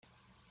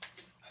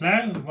Hello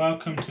and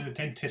welcome to the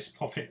Dentist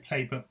Profit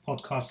Playbook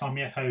podcast. I'm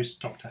your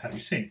host, Dr. Harry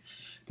Singh.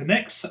 The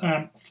next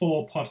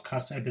 4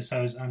 podcast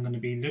episodes I'm going to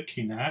be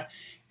looking at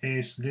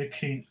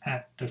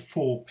the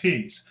 4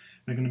 Ps.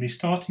 We're going to be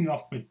starting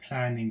off with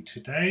planning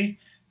today,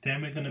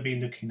 then we're going to be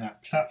looking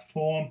at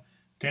platform,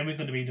 then we're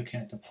going to be looking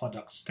at the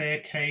product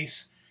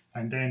staircase,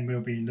 and then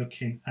we'll be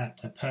looking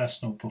at the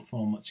personal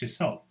performance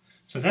yourself.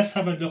 So let's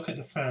have a look at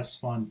the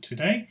first one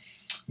today,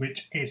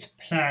 which is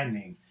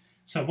planning.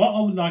 So what I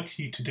would like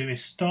you to do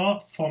is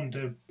start from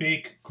the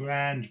big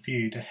grand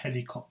view, the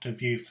helicopter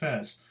view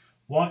first.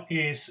 What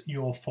is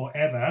your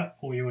forever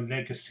or your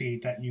legacy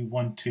that you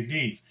want to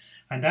leave?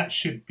 And that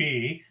should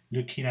be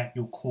looking at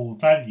your core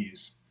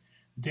values.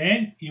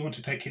 Then you want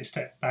to take it a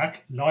step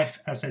back,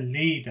 life as a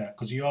leader,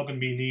 because you are going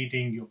to be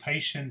leading your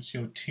patients,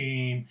 your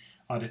team,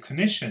 other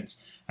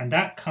clinicians. And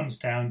that comes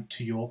down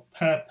to your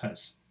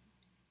purpose.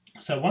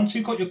 So once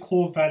you've got your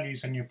core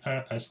values and your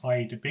purpose,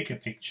 i.e. the bigger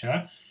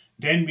picture,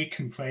 then we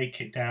can break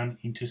it down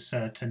into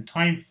certain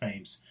time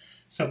frames.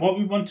 So what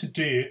we want to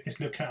do is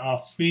look at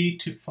our 3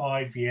 to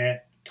 5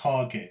 year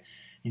target.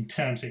 In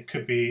terms, it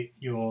could be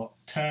your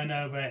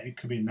turnover, it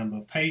could be number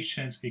of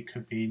patients, it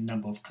could be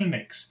number of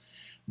clinics.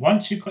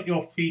 Once you've got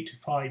your 3 to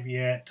 5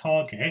 year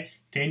target,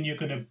 then you're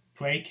going to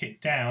break it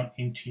down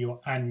into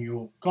your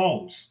annual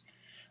goals.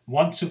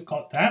 Once you've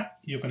got that,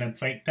 you're going to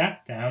break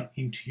that down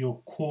into your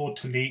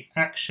quarterly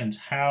actions.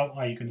 How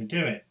are you going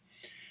to do it?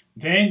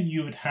 Then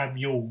you would have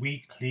your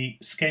weekly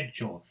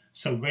schedule.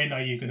 So when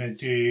are you going to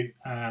do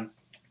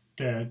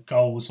the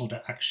goals or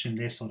the action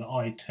list or the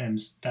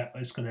items that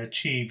is going to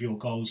achieve your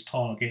goals,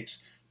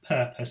 targets,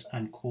 purpose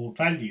and core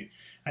value.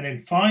 And then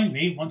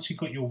finally, once you've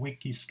got your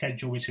weekly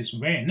schedule, which is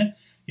when,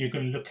 you're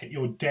going to look at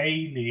your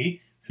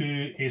daily,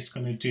 who is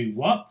going to do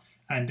what.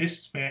 And this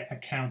is where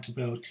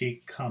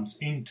accountability comes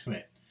into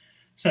it.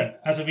 So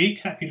as a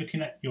recap, you're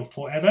looking at your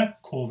forever,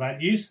 core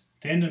values,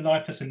 then the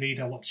life as a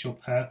leader, what's your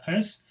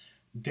purpose?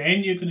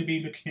 Then you're going to be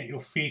looking at your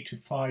 3 to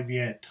 5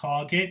 year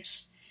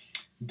targets,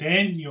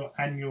 then your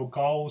annual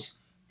goals,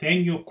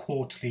 then your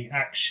quarterly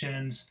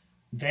actions,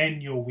 then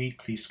your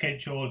weekly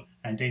schedule,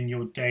 and then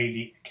your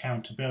daily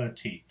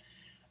accountability.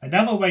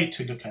 Another way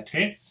to look at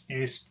it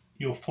is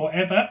your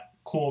forever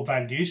core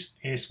values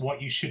is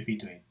what you should be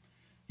doing.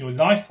 Your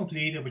life of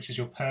leader, which is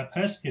your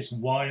purpose, is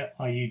why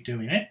are you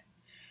doing it.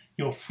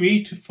 Your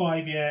 3 to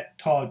 5 year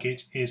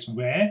target is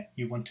where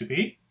you want to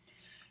be.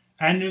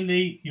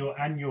 Annually, your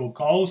annual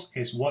goals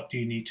is what do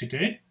you need to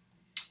do.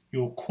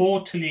 Your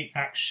quarterly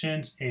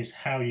actions is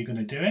how you're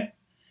going to do it.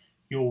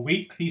 Your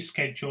weekly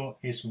schedule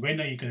is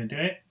when are you going to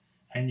do it.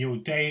 And your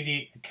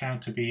daily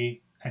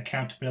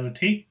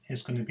accountability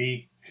is going to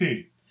be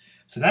who.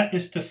 So that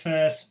is the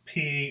first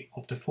P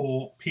of the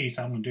 4 Ps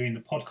I'm going to do in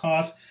the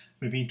podcast.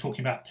 We've been talking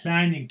about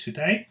planning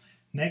today.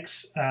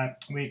 Next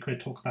week we'll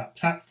talk about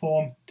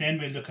platform. Then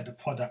we'll look at the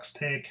product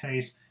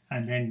staircase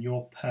and then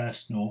your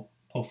personal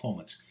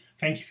performance.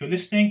 Thank you for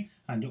listening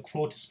and look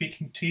forward to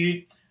speaking to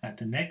you at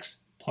the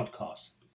next podcast.